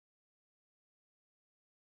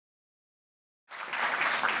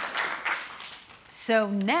So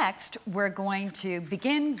next, we're going to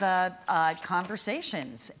begin the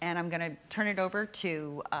conversations, and I'm going to turn it over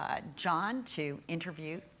to John to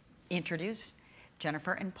introduce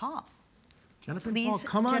Jennifer and Paul. Jennifer Please, and Paul,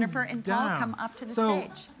 come on Jennifer and Paul, down. come up to the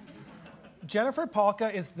stage. Jennifer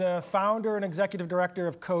Pahlka is the founder and executive director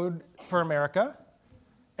of Code for America,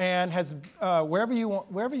 and has wherever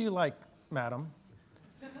you like, madam,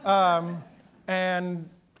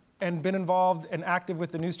 and been involved and active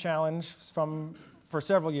with the News Challenge for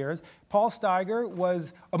several years. Paul Steiger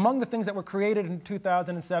was, among the things that were created in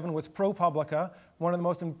 2007 was ProPublica, one of the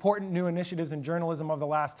most important new initiatives in journalism of the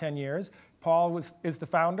last 10 years. Paul is the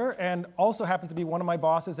founder and also happens to be one of my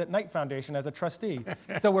bosses at Knight Foundation as a trustee.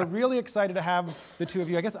 So we're really excited to have the two of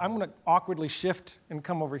you. I guess I'm going to awkwardly shift and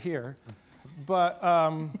come over here. But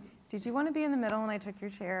did you want to be in the middle when I took your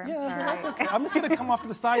chair? yeah, Sorry. that's okay. I'm just going to come off to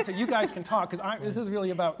the side so you guys can talk, because this is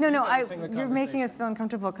really about No, you're making us feel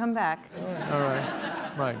uncomfortable. Come back. All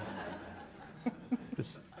right. Right.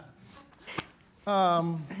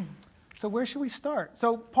 So where should we start?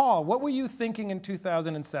 So Paul, what were you thinking in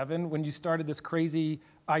 2007 when you started this crazy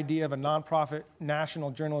idea of a nonprofit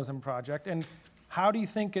national journalism project, and how do you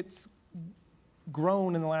think it's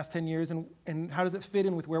grown in the last 10 years, and how does it fit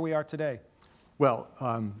in with where we are today? Well,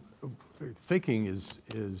 thinking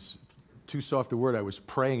is too soft a word. I was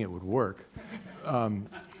praying it would work.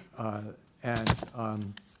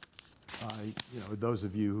 Those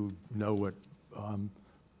of you who know what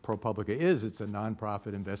ProPublica is, it's a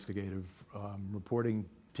nonprofit investigative reporting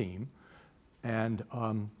team. And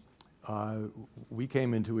we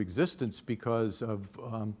came into existence because of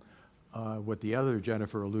what the other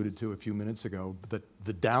Jennifer alluded to a few minutes ago,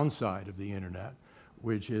 the downside of the internet,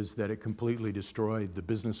 which is that it completely destroyed the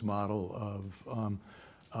business model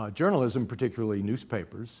of journalism, particularly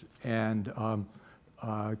newspapers, and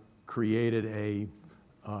created a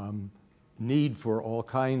need for all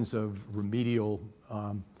kinds of remedial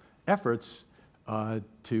efforts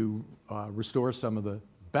to restore some of the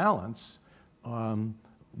balance,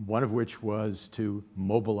 one of which was to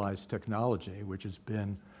mobilize technology, which has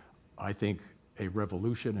been, I think, a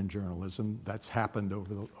revolution in journalism. That's happened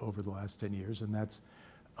over the last 10 years, and that's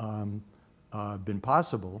been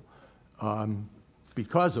possible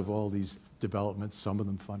because of all these developments, some of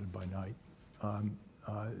them funded by Knight,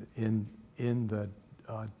 in the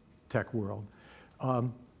tech world.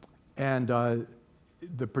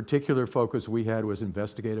 The particular focus we had was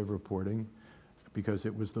investigative reporting, because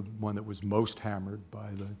it was the one that was most hammered by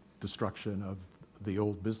the destruction of the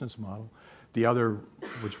old business model. The other,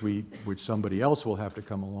 which somebody else will have to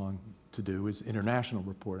come along to do, is international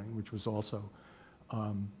reporting, which was also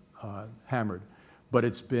hammered. But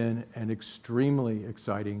it's been an extremely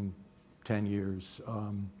exciting 10 years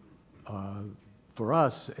for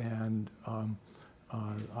us, and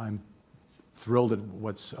I'm thrilled at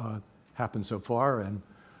what's happened so far, and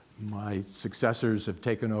my successors have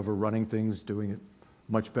taken over running things, doing it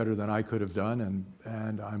much better than I could have done,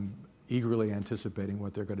 and I'm eagerly anticipating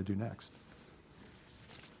what they're going to do next.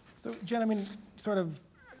 So Jen, I mean, sort of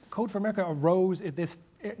Code for America arose at this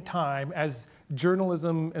time as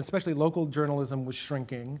journalism, especially local journalism, was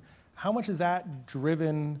shrinking. How much has that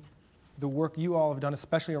driven the work you all have done,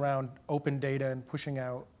 especially around open data and pushing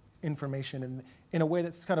out information in a way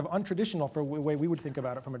that's kind of untraditional for the way we would think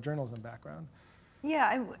about it from a journalism background?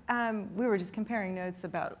 Yeah, we were just comparing notes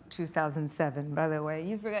about 2007, by the way.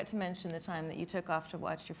 You forgot to mention the time that you took off to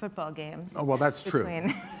watch your football games. Oh, well, that's true.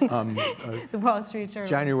 The Wall Street Journal.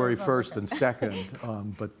 January 1st and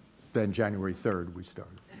 2nd, but then January 3rd we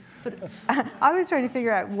started. But I was trying to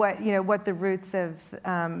figure out what the roots of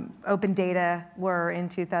open data were in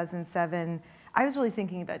 2007. I was really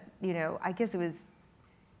thinking about, I guess it was,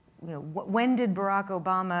 when did Barack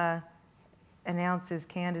Obama announce his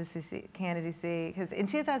candidacy? Because in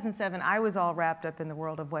 2007, I was all wrapped up in the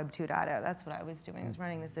world of Web 2.0. That's what I was doing. I was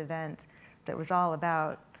running this event that was all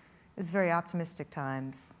about, it was very optimistic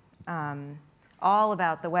times. All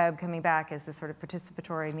about the web coming back as this sort of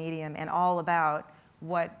participatory medium, and all about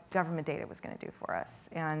what government data was going to do for us.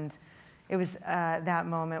 And it was that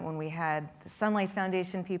moment when we had the Sunlight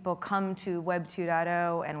Foundation people come to Web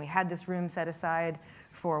 2.0, and we had this room set aside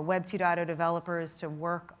for Web 2.0 developers to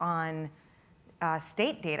work on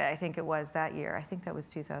state data. I think it was that year. I think that was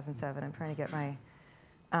 2007. I'm trying to get my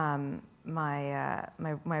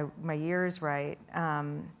years right.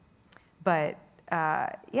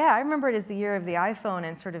 Yeah, I remember it as the year of the iPhone,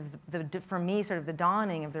 and sort of for me, sort of the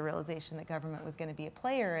dawning of the realization that government was going to be a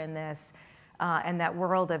player in this, and that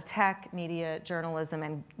world of tech, media, journalism,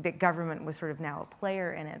 and that government was sort of now a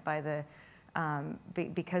player in it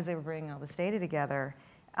because they were bringing all this data together.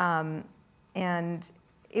 And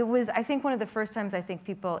it was, I think, one of the first times I think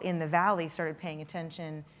people in the Valley started paying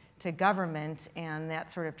attention to government and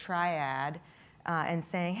that sort of triad and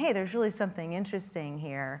saying, hey, there's really something interesting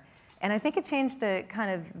here. And I think it changed the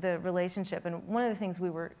kind of the relationship. And one of the things we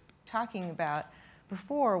were talking about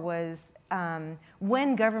before was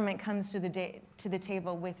when government comes to the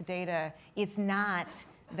table with data, it's not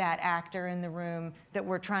that actor in the room that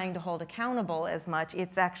we're trying to hold accountable as much.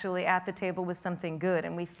 It's actually at the table with something good,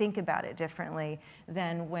 and we think about it differently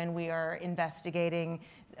than when we are investigating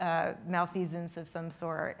malfeasance of some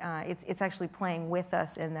sort. It's actually playing with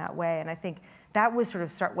us in that way, and I think that was sort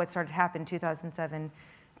of what started to happen in 2007,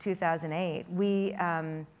 2008.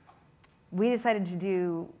 We decided to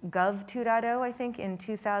do Gov 2.0, I think, in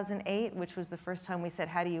 2008, which was the first time we said,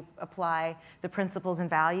 how do you apply the principles and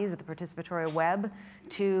values of the participatory web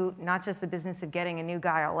to not just the business of getting a new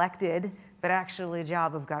guy elected, but actually a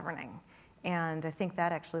job of governing. And I think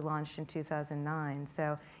that actually launched in 2009.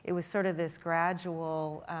 So it was sort of this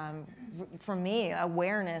gradual, for me,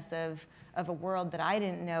 awareness of a world that I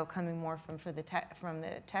didn't know coming more from the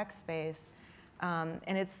tech space.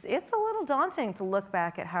 And it's a little daunting to look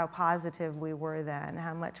back at how positive we were then,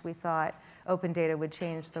 how much we thought open data would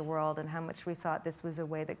change the world, and how much we thought this was a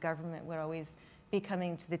way that government would always be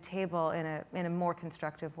coming to the table in a more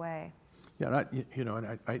constructive way. Yeah,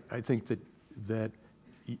 and I think that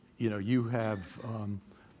you have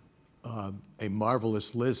a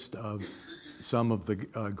marvelous list of some of the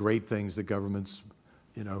great things that governments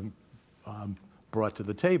brought to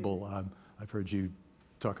the table. I've heard you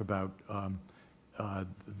talk about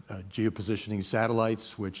geopositioning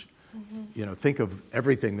satellites, which, think of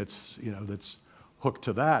everything that's hooked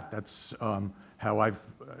to that. That's how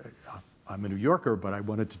I'm a New Yorker, but I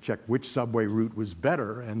wanted to check which subway route was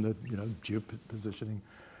better, and the geopositioning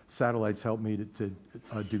satellites helped me to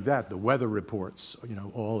do that. The weather reports,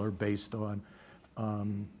 all are based on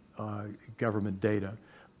government data.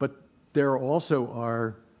 But there also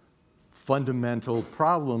are fundamental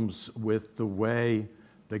problems with the way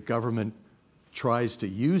the government tries to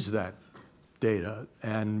use that data,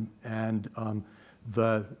 and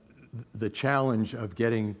the challenge of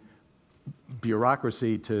getting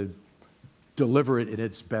bureaucracy to deliver it in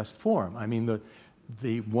its best form. I mean,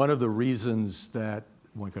 one of the reasons that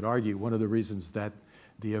one could argue, one of the reasons that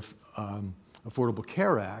the Affordable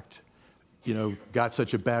Care Act, got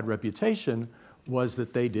such a bad reputation was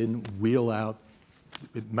that they didn't wheel out.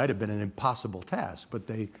 It might have been an impossible task, but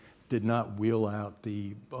they did not wheel out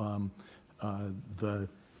the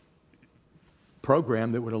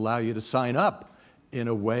program that would allow you to sign up in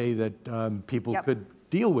a way that people could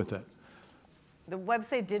deal with it. The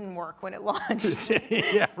website didn't work when it launched.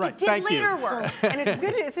 Yeah, right. It did later work. And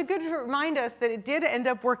it's good to remind us that it did end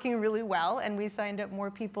up working really well, and we signed up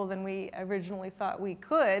more people than we originally thought we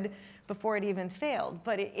could before it even failed.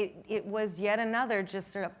 But it was yet another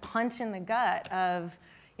just sort of punch in the gut of,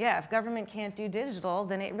 yeah, if government can't do digital,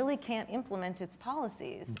 then it really can't implement its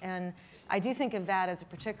policies. And I do think of that as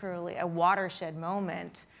particularly a watershed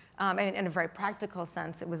moment. And in a very practical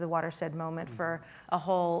sense, it was a watershed moment for a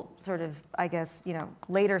whole sort of, I guess,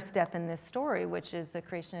 later step in this story, which is the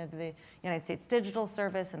creation of the United States Digital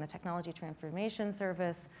Service and the Technology Transformation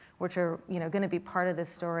Service, which are going to be part of this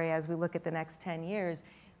story as we look at the next 10 years.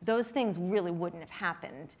 Those things really wouldn't have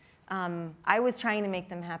happened. I was trying to make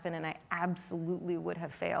them happen, and I absolutely would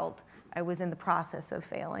have failed. I was in the process of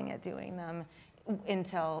failing at doing them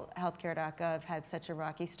until healthcare.gov had such a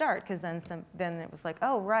rocky start, because then it was like,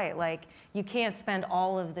 oh, right, like you can't spend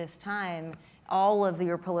all of this time, all of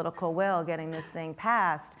your political will getting this thing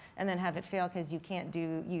passed, and then have it fail because you can't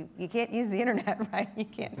use the internet, right? You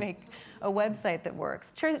can't make a website that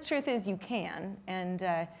works. Truth is you can,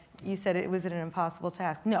 and you said it was an impossible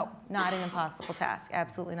task. No, not an impossible task.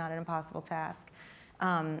 Absolutely not an impossible task.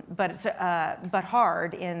 But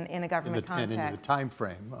hard in a government context. And in the time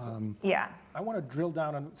frame. Yeah. I want to drill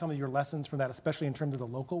down on some of your lessons from that, especially in terms of the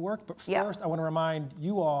local work. But first, I want to remind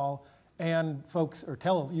you all and folks, or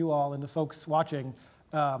tell you all and the folks watching,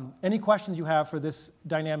 any questions you have for this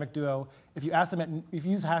dynamic duo, if you ask them, if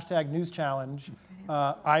you use hashtag #NewsChallenge,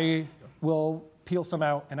 I will peel some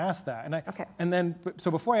out and ask that. And then,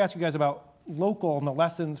 so before I ask you guys about local and the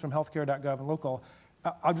lessons from healthcare.gov and local,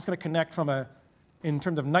 I'm just going to connect in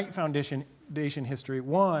terms of Knight Foundation history.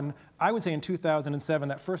 One, I would say in 2007,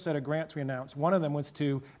 that first set of grants we announced, one of them was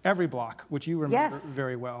to EveryBlock, which you remember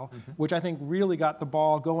very well, which I think really got the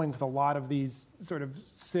ball going with a lot of these sort of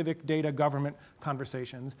civic data government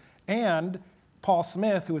conversations. And Paul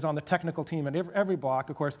Smith, who was on the technical team at EveryBlock,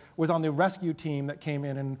 of course, was on the rescue team that came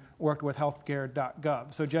in and worked with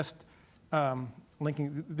healthcare.gov. So just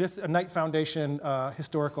linking this a Knight Foundation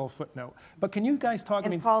historical footnote. But can you guys talk?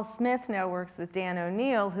 And Paul Smith now works with Dan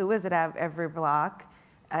O'Neill, who was at Every Block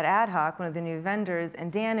at Ad Hoc, one of the new vendors.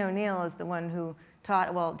 And Dan O'Neill is the one who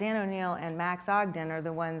taught, well, Dan O'Neill and Max Ogden are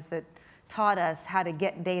the ones that taught us how to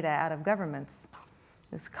get data out of governments.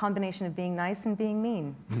 This combination of being nice and being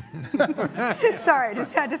mean. Sorry, I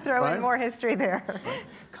just had to throw in more history there.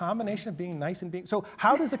 Combination of being nice and being, so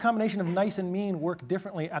how does the combination of nice and mean work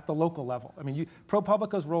differently at the local level? I mean,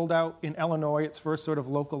 ProPublica's rolled out in Illinois, its first sort of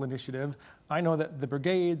local initiative. I know that the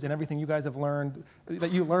brigades and everything you guys have learned,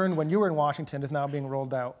 that you learned when you were in Washington, is now being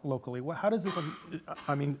rolled out locally. How does this?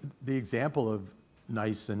 I mean, the example of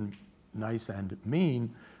nice and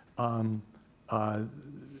mean,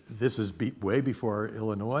 this is way before our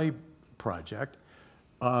Illinois project.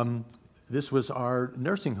 This was our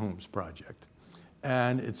nursing homes project.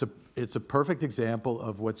 And it's a perfect example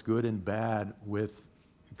of what's good and bad with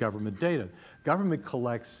government data. Government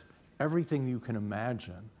collects everything you can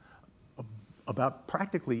imagine about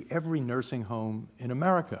practically every nursing home in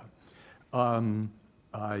America. You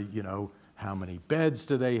know, how many beds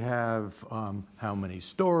do they have? How many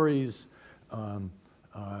stories?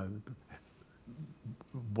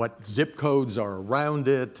 What zip codes are around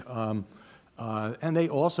it? And they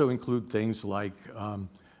also include things like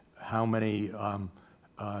how many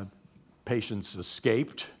patients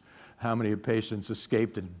escaped, how many patients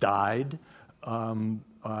escaped and died,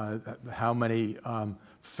 how many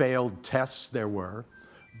failed tests there were.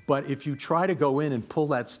 But if you try to go in and pull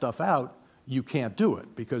that stuff out, you can't do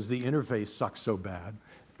it because the interface sucks so bad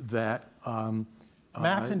that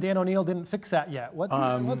Max and Dan O'Neill didn't fix that yet. What's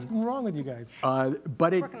wrong with you guys?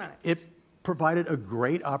 But it provided a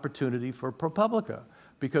great opportunity for ProPublica,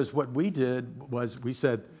 because what we did was we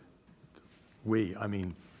said, I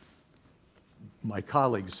mean, my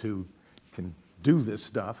colleagues who can do this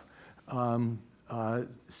stuff,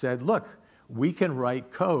 said, look, we can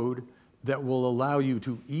write code that will allow you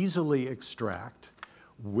to easily extract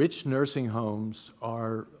which nursing homes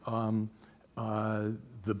are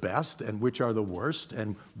the best and which are the worst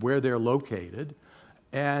and where they're located.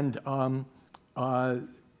 And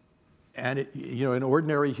you know, an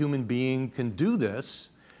ordinary human being can do this.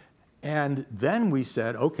 And then we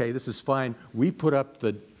said, okay, this is fine. We put up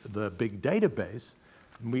the big database,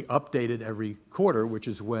 and we update it every quarter, which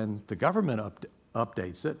is when the government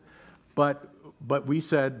updates it. But we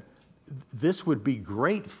said this would be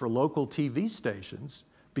great for local TV stations,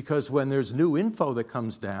 because when there's new info that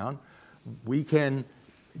comes down, we can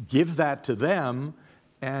give that to them,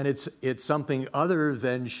 and it's something other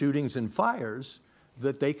than shootings and fires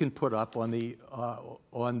that they can put up on the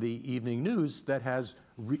evening news that has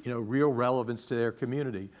real relevance to their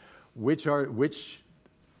community. Which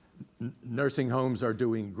nursing homes are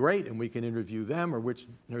doing great, and we can interview them, or which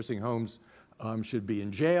nursing homes should be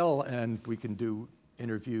in jail, and we can do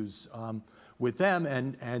interviews with them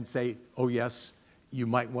and say, oh yes, you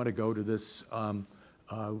might want to go to this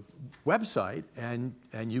website, and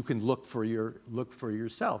you can look for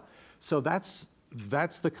yourself. So that's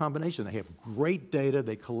the combination. They have great data,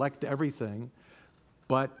 they collect everything,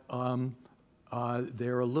 but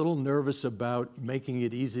they're a little nervous about making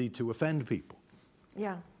it easy to offend people.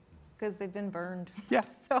 Yeah, because they've been burned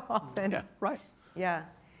so often. Yeah, right. Yeah.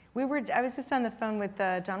 I was just on the phone with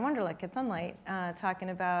John Wunderlich at Sunlight talking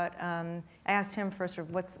about, I asked him first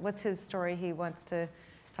what's his story he wants to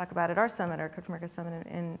talk about at our summit, our Code for America Summit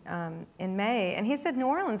in May. And he said New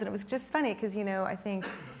Orleans, and it was just funny because, you know, I think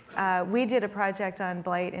we did a project on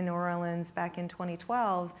blight in New Orleans back in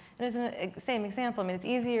 2012, and it's the same example. I mean, it's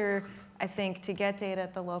easier, I think, to get data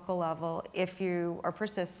at the local level if you are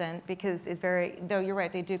persistent, because it's though you're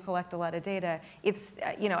right, they do collect a lot of data. It's,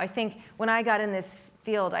 you know, I think when I got in this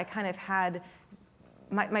field, I kind of had,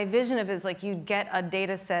 my vision of it is like you get a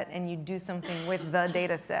data set and you do something with the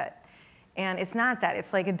data set. And it's not that,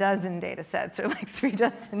 it's like a dozen data sets or like 3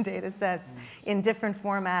 dozen data sets in different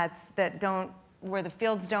formats that where the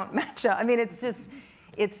fields don't match up. I mean, it's just,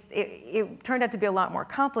 it turned out to be a lot more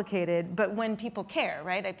complicated, but when people care,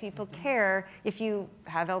 right? People care. If you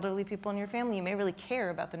have elderly people in your family, you may really care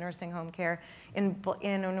about the nursing home care. In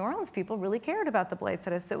New Orleans, people really cared about the blight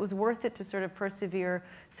status, so it was worth it to sort of persevere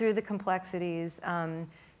through the complexities,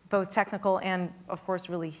 both technical and, of course,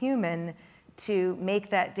 really human, to make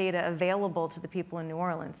that data available to the people in New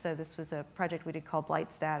Orleans. So this was a project we did called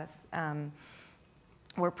Blight Status,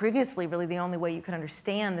 where previously really the only way you could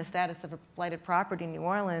understand the status of a blighted property in New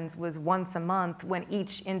Orleans was once a month when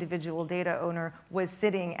each individual data owner was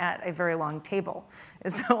sitting at a very long table.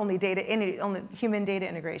 It's the only human data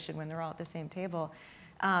integration when they're all at the same table.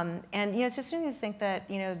 And you know, it's just interesting to think that,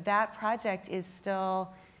 you know, that project is still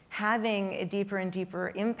having a deeper and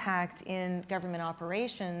deeper impact in government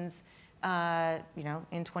operations,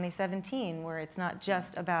 in 2017, where it's not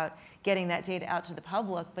just about getting that data out to the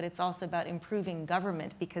public, but it's also about improving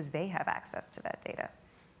government because they have access to that data.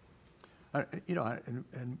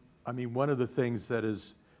 I mean, one of the things that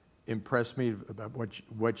has impressed me about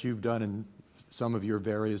what you've done in some of your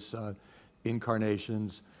various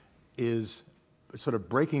incarnations is sort of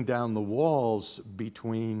breaking down the walls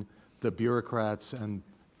between the bureaucrats and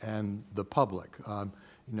the public.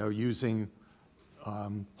 Using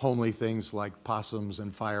homely things like possums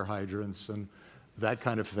and fire hydrants and that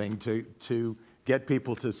kind of thing to get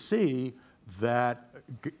people to see that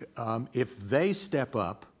if they step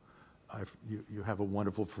up, you have a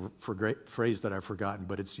wonderful phrase that I've forgotten,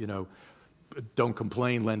 but it's, don't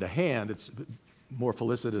complain, lend a hand. It's more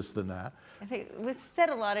felicitous than that. I think it's said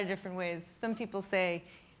a lot of different ways. Some people say,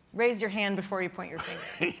 raise your hand before you point your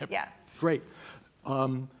finger. Yeah. Great.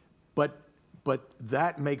 But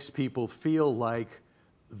that makes people feel like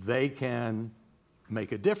they can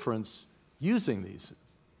make a difference using these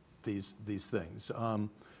things.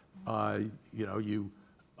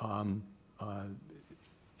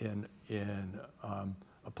 In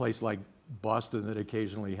a place like Boston that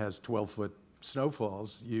occasionally has 12-foot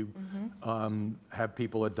snowfalls, you have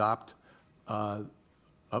people adopt a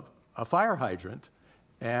fire hydrant,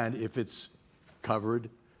 and if it's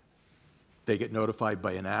covered, they get notified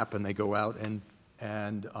by an app and they go out and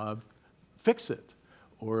fix it.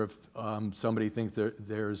 Or if somebody thinks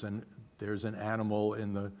there's an animal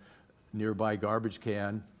in the nearby garbage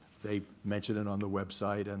can, they mention it on the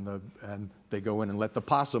website and they go in and let the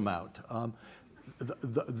possum out.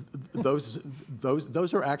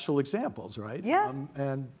 Those are actual examples, right? Yeah.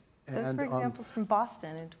 Those were examples from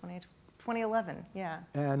Boston in 2011. Yeah.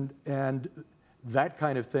 And that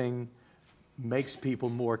kind of thing makes people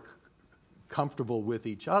more comfortable with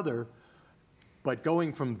each other, but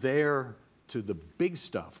going from there to the big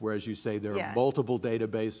stuff, where, as you say, there are multiple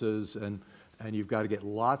databases and you've got to get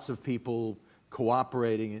lots of people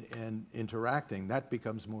cooperating and interacting, that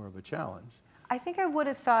becomes more of a challenge. I think I would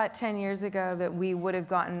have thought 10 years ago that we would have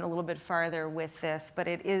gotten a little bit farther with this, but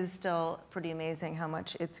it is still pretty amazing how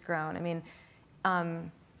much it's grown. I mean,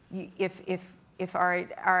 if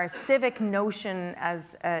our civic notion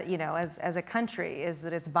as a country is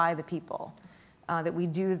that it's by the people, that we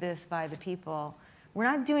do this by the people, we're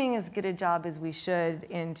not doing as good a job as we should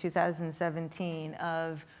in 2017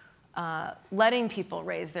 of letting people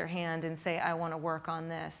raise their hand and say, I want to work on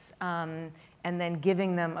this, and then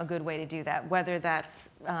giving them a good way to do that, whether that's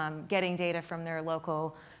getting data from their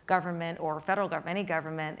local government or federal government, any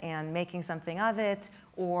government, and making something of it,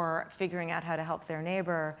 or figuring out how to help their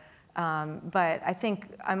neighbor. But I think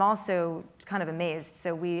I'm also kind of amazed.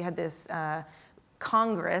 So we had this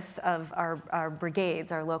Congress of our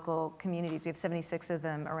brigades, our local communities. We have 76 of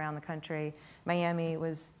them around the country. Miami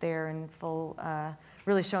was there in full,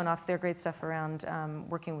 really showing off their great stuff around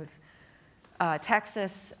working with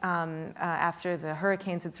Texas after the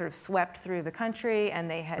hurricanes had sort of swept through the country, and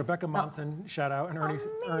they had Rebecca Monson, shout out, and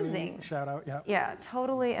Ernie, shout out, yeah. Yeah,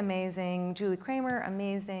 totally amazing. Julie Kramer,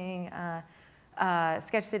 amazing.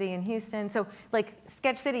 Sketch City in Houston. So, like,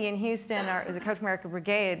 Sketch City in Houston, as a Coach America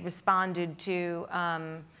Brigade, responded to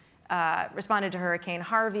Hurricane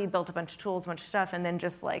Harvey, built a bunch of tools, a bunch of stuff, and then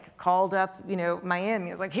just like called up, Miami.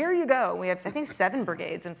 It was like, here you go. We have, I think, 7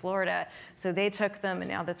 brigades in Florida. So they took them, and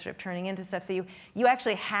now that's sort of turning into stuff. So you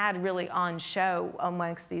actually had really on show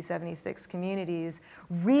amongst these 76 communities,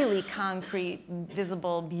 really concrete,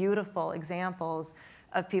 visible, beautiful examples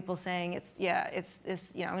of people saying, I'm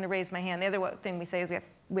going to raise my hand. The other thing we say is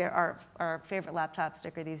our favorite laptop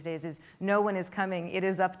sticker these days is, no one is coming, it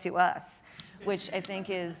is up to us, which I think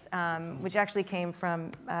is, which actually came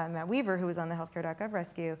from Matt Weaver, who was on the healthcare.gov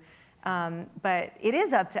rescue. But it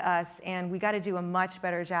is up to us, and we got to do a much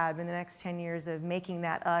better job in the next 10 years of making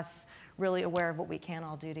that us really aware of what we can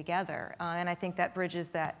all do together. And I think that bridges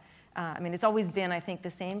that, it's always been, I think,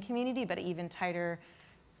 the same community, but even tighter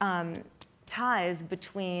ties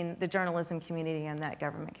between the journalism community and that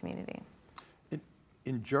government community.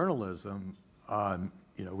 In journalism,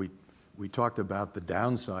 we talked about the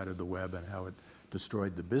downside of the web and how it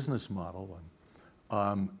destroyed the business model,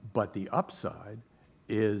 but the upside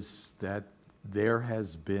is that there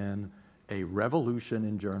has been a revolution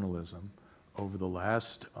in journalism over the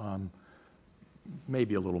last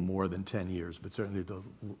maybe a little more than 10 years, but certainly the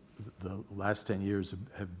last 10 years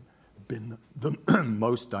have been the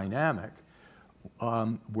most dynamic,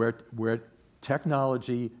 where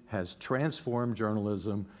technology has transformed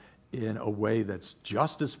journalism in a way that's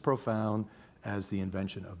just as profound as the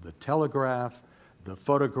invention of the telegraph, the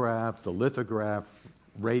photograph, the lithograph,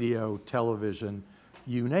 radio, television,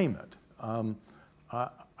 you name it.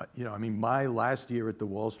 You know, I mean, my last year at the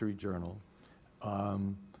Wall Street Journal,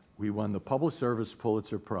 we won the Public Service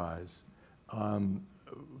Pulitzer Prize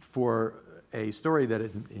for a story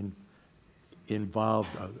that involved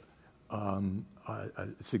a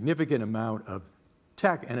significant amount of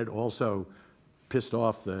tech, and it also pissed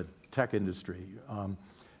off the tech industry.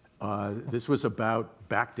 This was about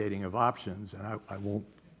backdating of options, and I won't,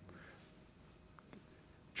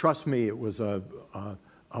 trust me, it was a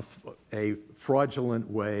fraudulent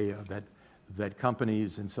way that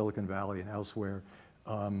companies in Silicon Valley and elsewhere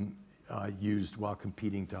used while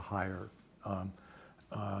competing to hire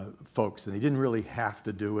folks. And they didn't really have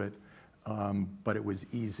to do it, but it was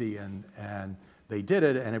easy, and they did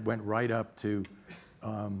it, and it went right up to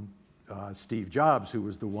Steve Jobs, who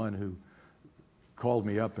was the one who called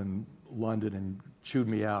me up in London and chewed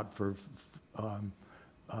me out for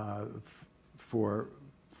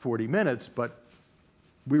 40 minutes, but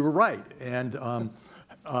we were right. And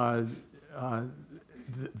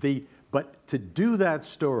but to do that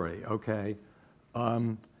story, okay,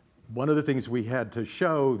 one of the things we had to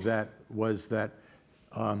show was that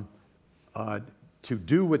to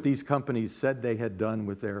do what these companies said they had done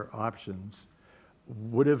with their options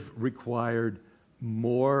would have required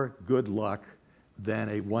more good luck than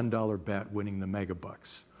a $1 bet winning the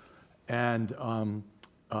megabucks. And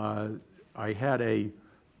I had a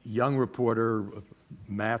young reporter, a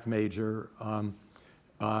math major,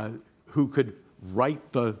 who could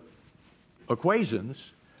write the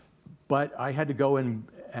equations, but I had to go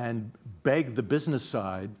and beg the business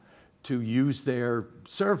side to use their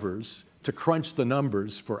servers to crunch the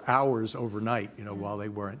numbers for hours overnight, you know, while they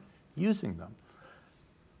weren't using them.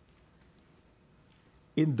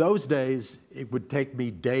 In those days, it would take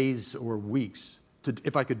me days or weeks,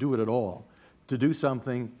 if I could do it at all, to do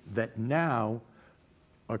something that now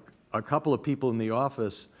a couple of people in the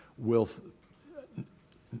office will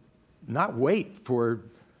not wait for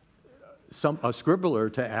a scribbler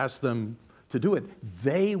to ask them to do it.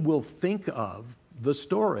 They will think of the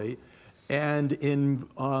story, and in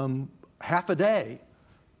half a day,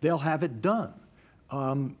 they'll have it done.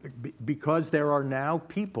 Because there are now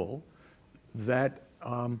people that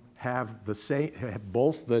have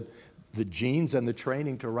both the genes and the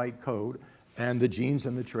training to write code, and the genes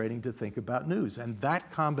and the training to think about news. And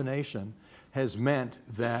that combination has meant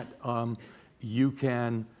that you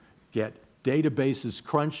can get databases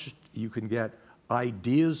crunched, you can get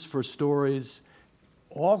ideas for stories,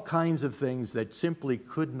 all kinds of things that simply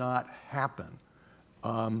could not happen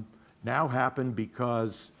now happen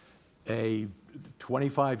because a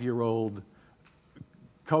 25-year-old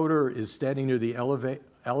coder is standing near the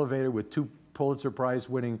elevator with 2 Pulitzer Prize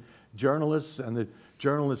winning journalists, and the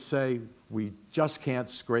journalists say, we just can't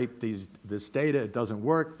scrape this data, it doesn't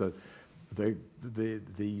work. The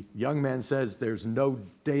young man says, there's no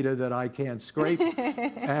data that I can't scrape.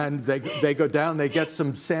 And they go down, they get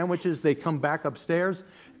some sandwiches, they come back upstairs,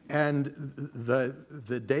 and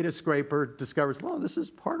the data scraper discovers, well, this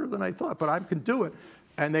is harder than I thought, but I can do it.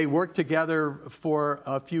 And they work together for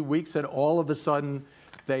a few weeks, and all of a sudden,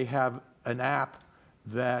 they have an app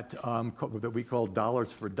that we call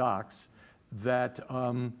Dollars for Docs that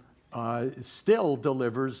still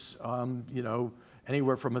delivers, you know,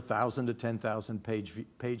 anywhere from 1,000 to 10,000 page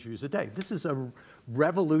views a day. This is a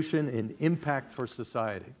revolution in impact for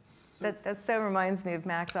society. That so reminds me of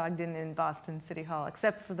Max Ogden in Boston City Hall,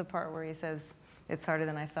 except for the part where he says, it's harder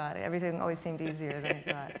than I thought. Everything always seemed easier than I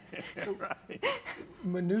thought. Right.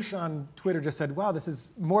 Manoush on Twitter just said, wow, this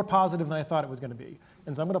is more positive than I thought it was going to be.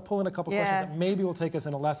 And so I'm going to pull in a couple questions that maybe will take us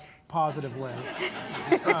in a less positive way.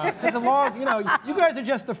 Because you know, you guys are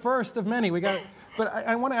just the first of many. But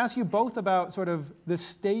I want to ask you both about sort of the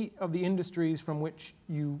state of the industries from which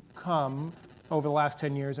you come over the last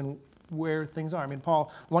 10 years and where things are. I mean,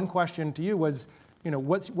 Paul, one question to you was, you know,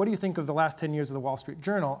 what do you think of the last 10 years of the Wall Street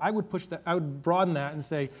Journal? I would broaden that and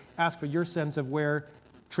say, ask for your sense of where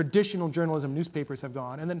traditional journalism newspapers have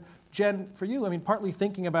gone. And then, Jen, for you, I mean, partly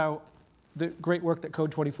thinking about the great work that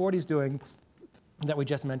Code 2040 is doing that we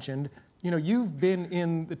just mentioned, you know, you've been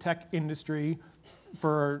in the tech industry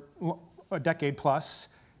for a decade plus.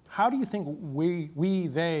 How do you think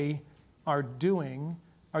they are doing?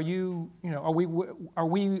 Are you know, are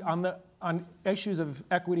we on issues of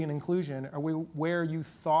equity and inclusion, are we where you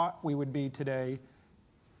thought we would be today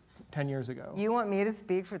 10 years ago? You want me to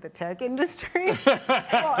speak for the tech industry?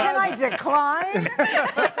 Well, can I decline?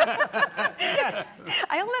 Yes.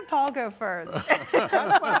 I'll let Paul go first.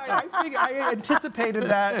 That's why I anticipated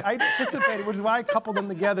that. Which is why I coupled them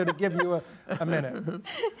together to give you a minute.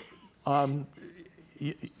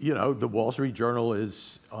 you know, the Wall Street Journal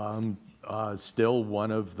is still one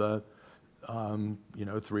of the, you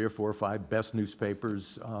know, 3 or 4 or 5 best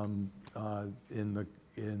newspapers in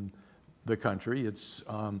the country. It's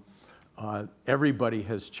everybody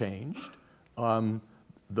has changed. The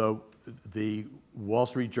Wall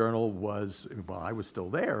Street Journal was, well, I was still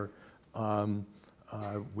there.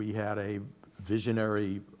 We had a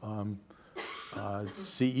visionary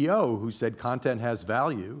CEO who said content has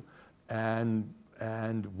value, and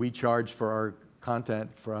we charged for our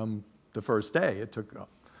content from the first day. It took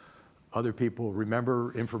other people,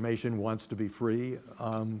 remember, information wants to be free.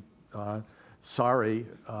 Sorry,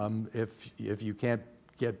 if you can't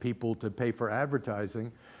get people to pay for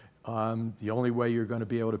advertising, the only way you're going to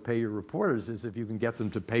be able to pay your reporters is if you can get them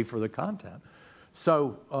to pay for the content.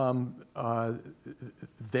 So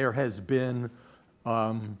there has been,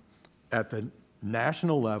 at the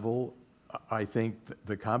national level, I think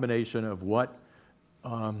the combination of what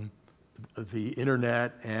the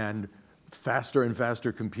internet and faster and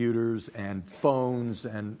faster computers and phones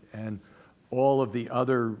and all of the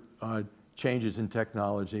other changes in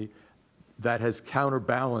technology that has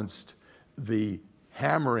counterbalanced the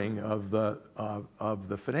hammering of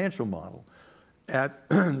the financial model. At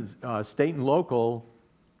state and local,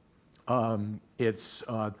 it's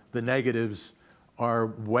the negatives are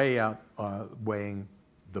way outweighing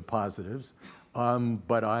the positives,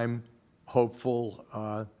 but I'm hopeful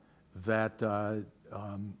that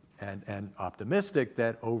and optimistic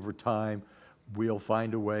that over time we'll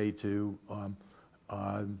find a way to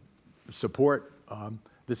support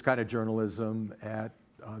this kind of journalism at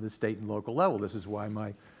the state and local level. This is why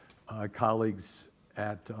my colleagues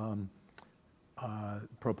at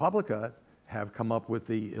ProPublica have come up with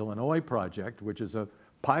the Illinois project, which is a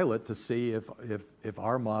pilot to see if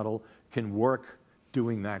our model can work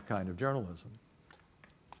doing that kind of journalism.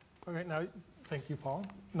 All right, now, thank you, Paul.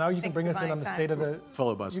 Now you can bring us in on the state of the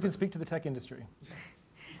filibuster. You can speak to the tech industry.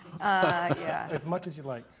 Yeah. As much as you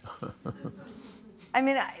like. I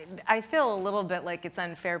mean, I feel a little bit like it's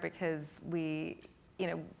unfair because we, you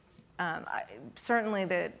know, certainly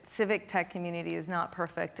the civic tech community is not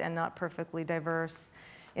perfect and not perfectly diverse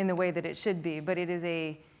in the way that it should be, but it is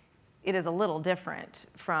a little different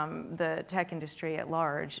from the tech industry at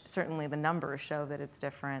large. Certainly the numbers show that it's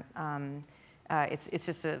different.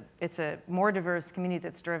 It's a more diverse community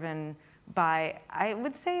that's driven by, I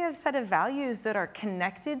would say, a set of values that are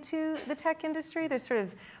connected to the tech industry. They're sort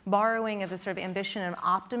of borrowing of the sort of ambition and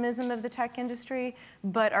optimism of the tech industry,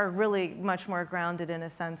 but are really much more grounded in a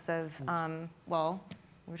sense of, well,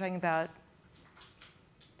 we're talking about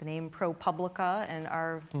the name ProPublica and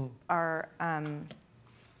our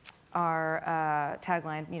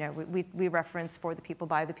tagline. You know, we reference for the people,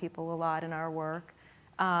 by the people a lot in our work.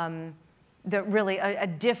 Really a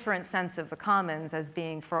different sense of the commons as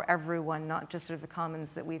being for everyone, not just sort of the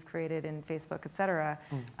commons that we've created in Facebook, et cetera.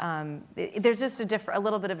 There's just a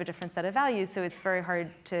little bit of a different set of values, so it's very hard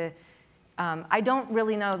to, I don't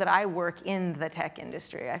really know that I work in the tech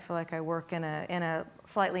industry. I feel like I work in a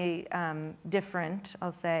slightly different,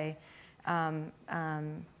 I'll say,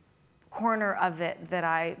 corner of it that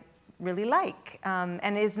I really like,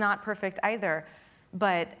 and is not perfect either.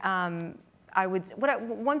 But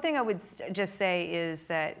one thing I would just say is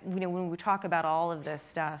that, you know, when we talk about all of this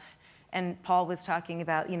stuff, and Paul was talking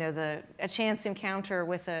about, you know, a chance encounter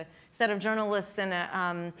with a set of journalists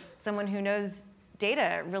and someone who knows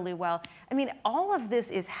data really well. I mean, all of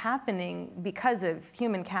this is happening because of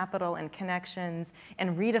human capital and connections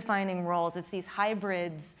and redefining roles. It's these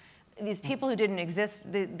hybrids, these people who didn't exist.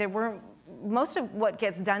 There weren't, most of what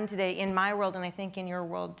gets done today in my world, and I think in your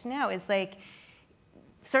world now, is like,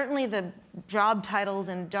 certainly the job titles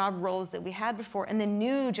and job roles that we had before, and the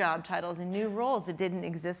new job titles and new roles that didn't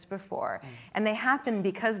exist before. And they happen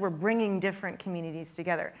because we're bringing different communities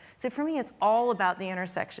together. So for me, it's all about the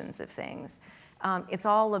intersections of things. It's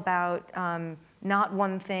all about not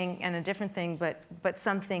one thing and a different thing, but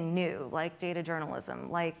something new, like data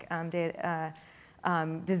journalism, like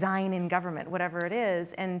design in government, whatever it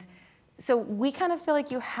is. And so we kind of feel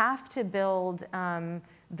like you have to build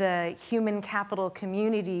the human capital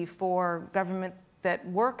community for government that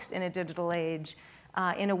works in a digital age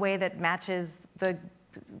in a way that matches the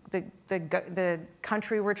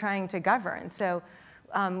country we're trying to govern. So,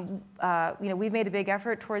 you know, we've made a big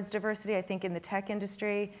effort towards diversity. I think in the tech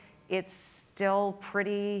industry, it's still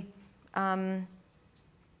pretty bad,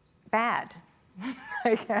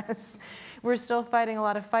 I guess. We're still fighting a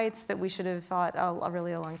lot of fights that we should have fought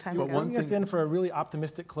really a long time ago. Bringing us in for a really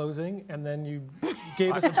optimistic closing, and then you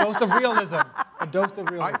gave us a dose of realism. A dose of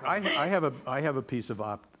realism. I have a piece of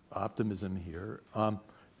optimism here.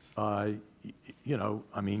 you know,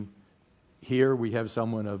 I mean, here we have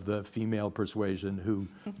someone of the female persuasion who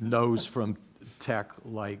knows from tech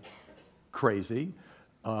like crazy.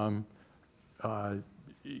 You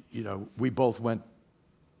know, we both went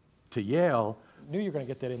to Yale. Knew you were going to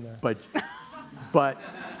get that in there. But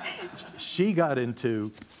Jen got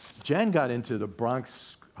into the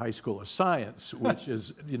Bronx High School of Science, which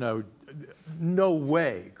is, you know, no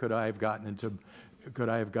way could I have gotten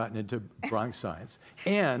into Bronx Science.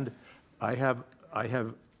 And I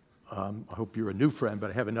hope you're a new friend,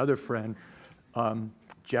 but I have another friend,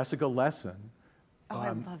 Jessica Lesson, I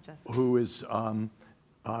love Jessica. who was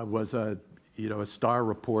a star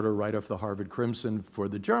reporter right off the Harvard Crimson for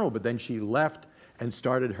the Journal, but then she left and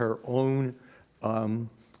started her own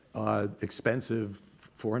expensive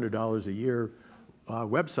 $400 a year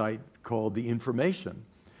website called The Information.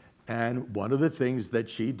 And one of the things that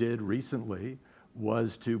she did recently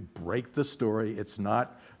was to break the story. It's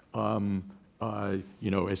not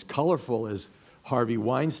as colorful as Harvey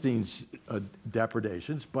Weinstein's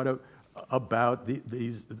depredations, but about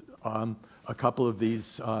a couple of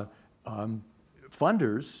these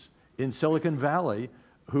funders in Silicon Valley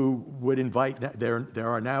who would invite, there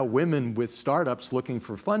are now women with startups looking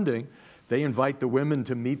for funding. They invite the women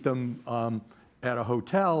to meet them at a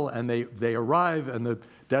hotel, and they arrive, and the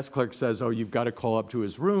desk clerk says, oh, you've got to call up to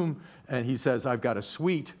his room. And he says, I've got a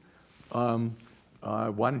suite. Why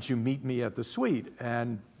don't you meet me at the suite?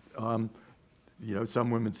 And you know, some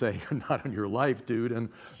women say, not on your life, dude.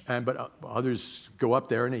 But others go up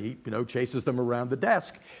there and he, you know, chases them around the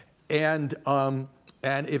desk. And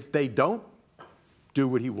if they don't do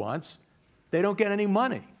what he wants, they don't get any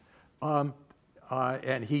money. And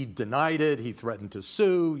he denied it. He threatened to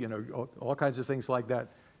sue, you know, all kinds of things like that.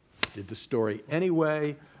 Did the story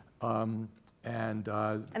anyway. And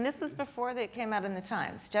this was before it came out in the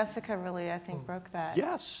Times. Jessica really, I think, broke that.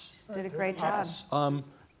 Yes. She did a great job. Yes.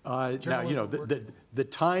 Now, you know, the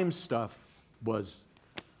Times stuff was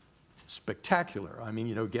spectacular. I mean,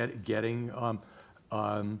 you know,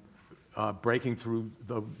 breaking through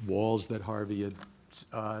the walls that Harvey had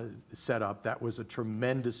set up, that was a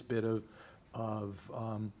tremendous bit of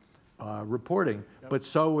reporting. Yep. But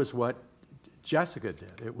so was what Jessica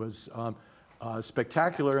did. It was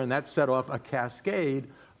spectacular, and that set off a cascade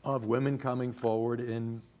of women coming forward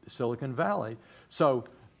in Silicon Valley. So,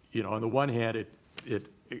 you know, on the one hand, it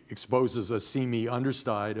exposes a seamy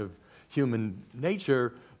underside of human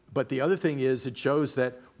nature, but the other thing is it shows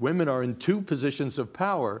that women are in two positions of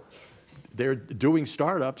power. They're doing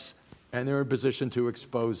startups, and they're in a position to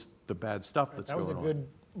expose the bad stuff that's going on. That was a good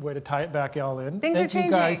way to tie it back all in. Things are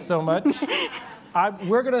changing. Thank you guys so much.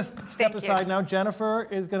 We're going to step aside now. Jennifer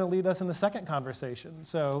is going to lead us in the second conversation.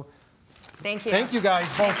 So thank you. Thank you guys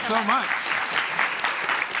both so much.